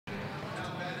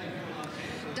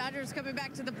Dodgers coming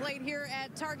back to the plate here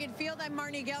at Target Field. I'm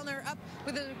Marney Gellner, up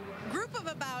with a group of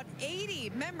about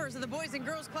 80 members of the Boys and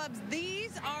Girls Clubs.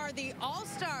 These are the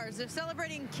All-Stars. They're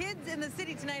celebrating kids in the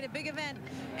city tonight, a big event.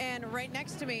 And right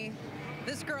next to me,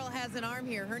 this girl has an arm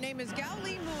here. Her name is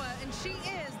Hlee Moua, and she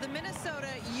is the Minnesota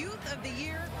Youth of the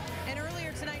Year. And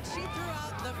earlier tonight, she threw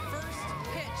out the first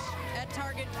pitch at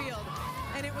Target Field,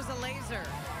 and it was a laser,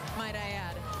 might I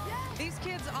add. These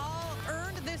kids all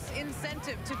earned this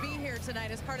incentive to be here tonight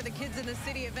as part of the Kids in the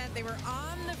City event. They were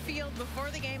on the field before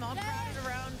the game, all crowded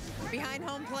around behind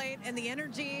home plate, and the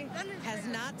energy has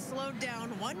not slowed down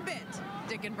one bit,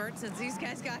 Dick and Bert, since these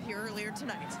guys got here earlier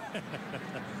tonight.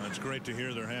 That's great to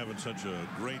hear. They're having such a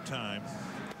great time.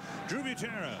 Drew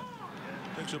Butera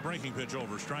takes a breaking pitch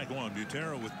over, strike one.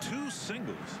 Butera with two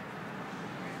singles.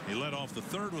 He led off the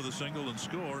third with a single and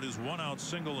scored his one-out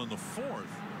single in the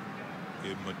fourth.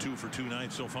 Gave him a 2-for-2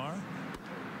 night so far.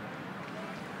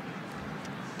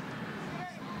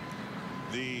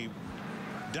 The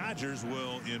Dodgers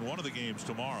will, in one of the games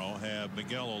tomorrow, have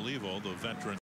Miguel Olivo, the veteran